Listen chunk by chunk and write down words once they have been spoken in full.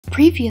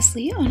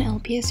Previously on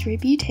LPS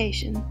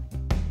Reputation.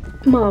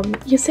 Mom,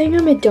 you're saying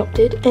I'm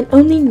adopted and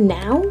only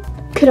now?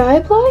 Could I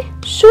apply?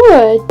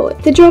 Sure,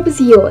 the job is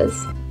yours.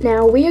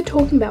 Now, we are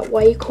talking about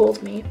why you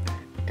called me.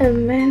 A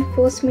man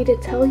forced me to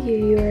tell you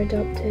you were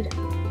adopted.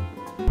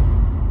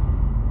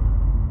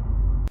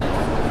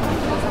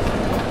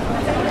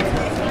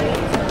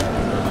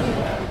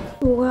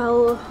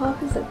 Well,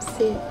 Harper's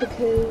upset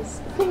because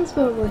things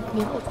weren't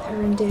working out with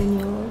her and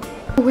Daniel.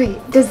 Wait,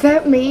 does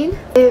that mean?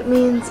 It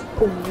means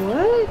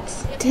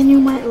what?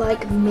 Daniel might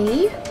like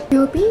me?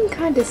 You're being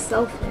kinda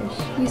selfish.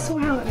 You saw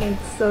how it made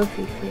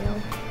Sophie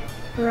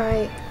feel.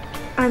 Right.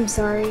 I'm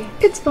sorry.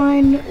 It's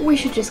fine. We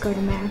should just go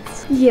to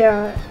maths.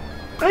 Yeah.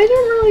 I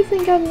don't really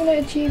think I'm gonna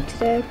achieve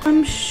today.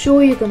 I'm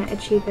sure you're gonna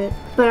achieve it,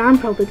 but I'm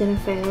probably gonna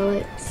fail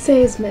it.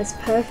 Says Miss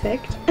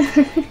Perfect.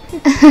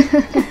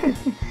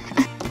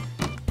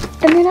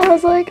 And then I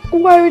was like,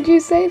 why would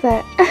you say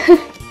that?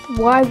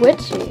 Why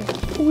would she?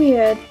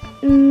 Weird.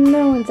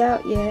 No one's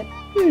out yet.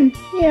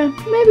 Yeah,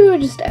 maybe we're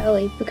just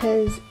early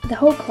because the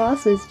whole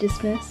class is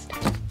dismissed.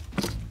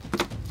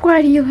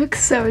 Why do you look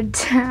so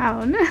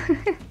down?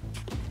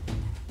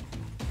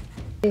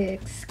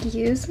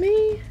 Excuse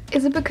me?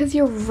 Is it because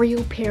your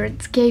real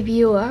parents gave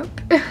you up?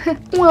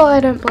 Well, I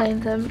don't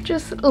blame them.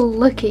 Just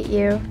look at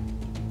you.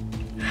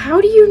 How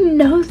do you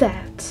know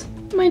that?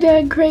 My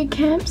dad, Craig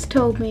Camps,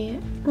 told me.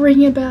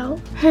 Ring a bell.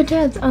 Her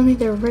dad's only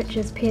the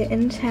richest peer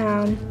in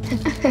town.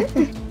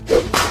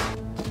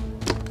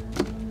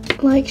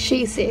 Like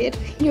she said,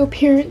 your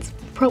parents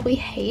probably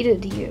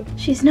hated you.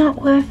 She's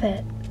not worth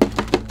it.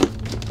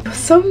 You're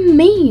so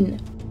mean.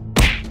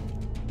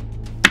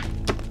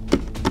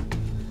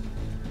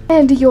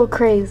 And you're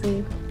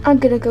crazy. I'm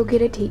gonna go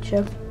get a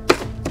teacher.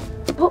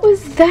 What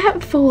was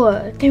that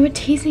for? They were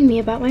teasing me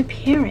about my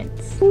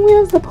parents.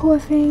 Where's the poor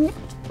thing?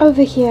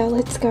 Over here,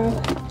 let's go.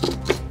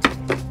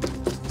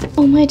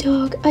 Oh, my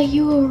dog, are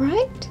you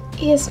alright?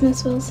 Yes,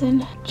 Miss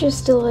Wilson,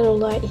 just a little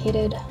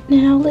lightheaded.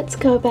 Now let's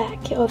go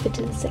back over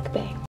to the sick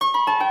bay.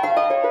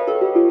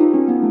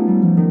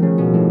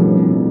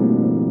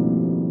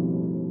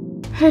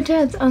 Her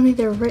dad's only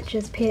the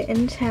richest peer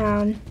in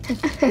town.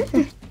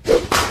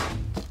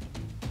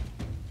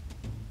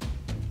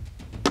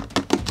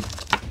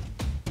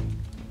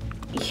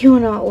 You're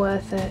not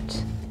worth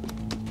it.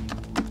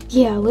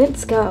 Yeah,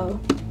 let's go.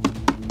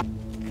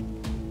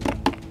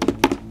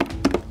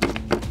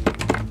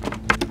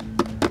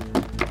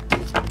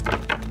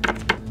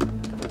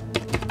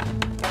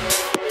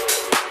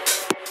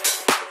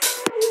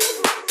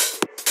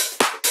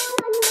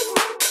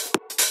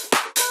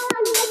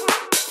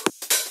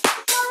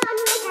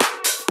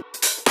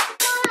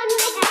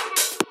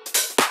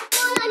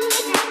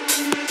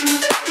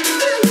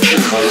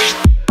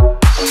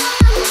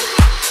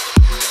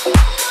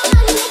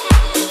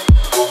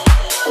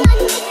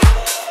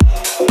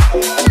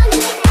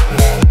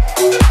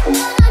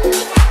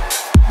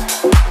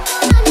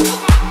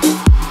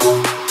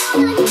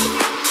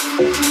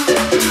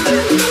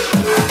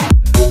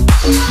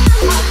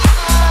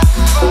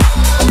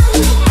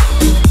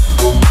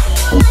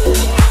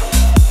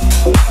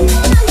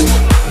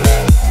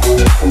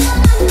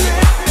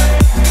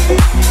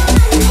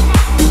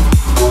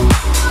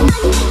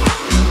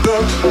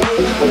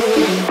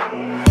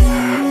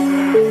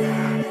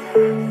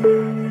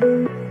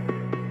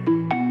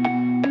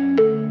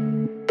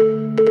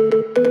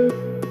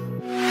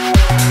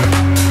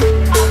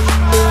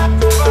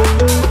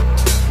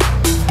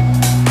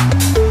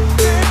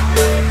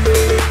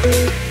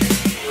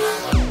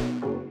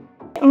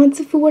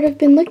 Answer for what I've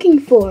been looking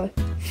for.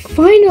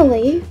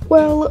 Finally!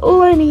 Well,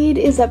 all I need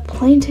is a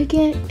plane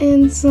ticket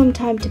and some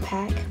time to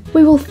pack.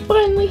 We will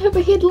finally have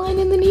a headline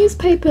in the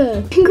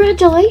newspaper!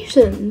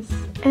 Congratulations!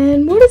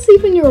 And what is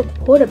even your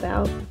report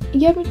about?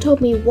 You haven't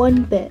told me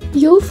one bit.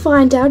 You'll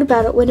find out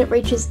about it when it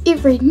reaches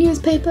every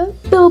newspaper,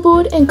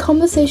 billboard, and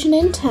conversation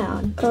in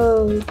town.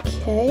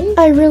 Okay.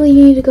 I really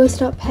need to go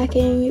start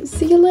packing.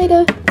 See you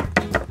later.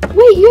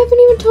 Wait, you haven't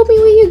even told me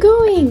where you're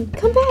going!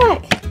 Come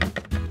back!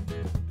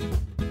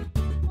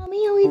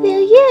 Are we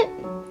there yet?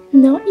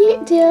 Not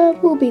yet, dear.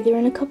 We'll be there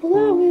in a couple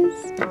hours.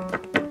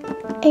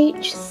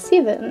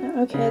 H7.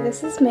 Okay,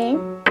 this is me.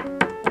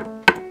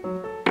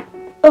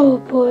 Oh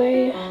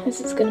boy,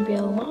 this is gonna be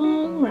a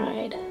long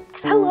ride.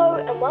 Hello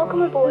and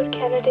welcome aboard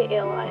Canada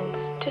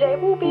Airlines. Today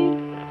we'll be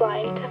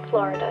flying to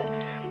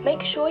Florida.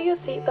 Make sure your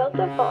seatbelts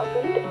are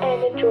fastened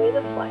and enjoy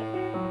the flight.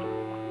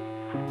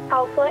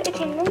 Our flight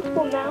attendants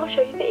will now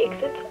show you the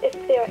exits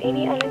if there are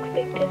any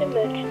unexpected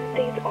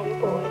emergencies on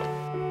board.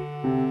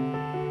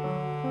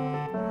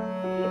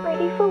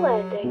 Ready for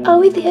landing. Are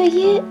we there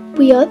yet?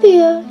 We are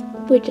there.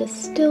 We're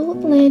just still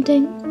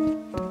landing.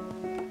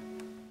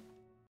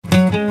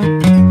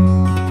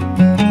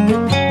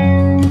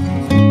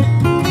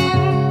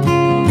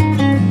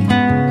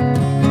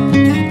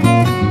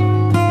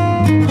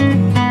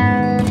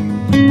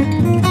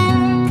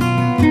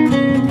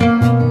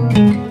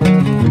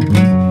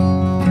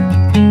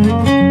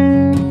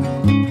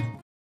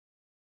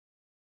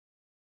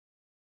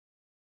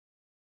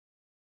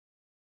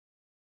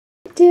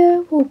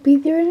 Dear, we'll be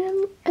there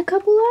in a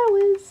couple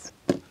flowers.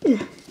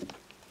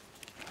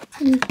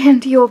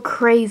 And you're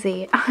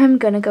crazy. I'm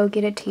gonna go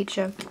get a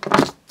teacher.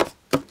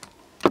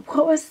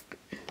 What was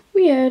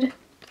weird?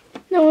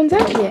 No one's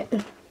out yet.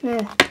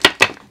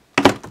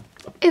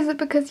 Is it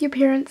because your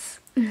parents...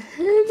 There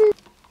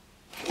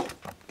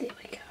we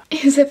go.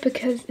 Is it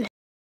because...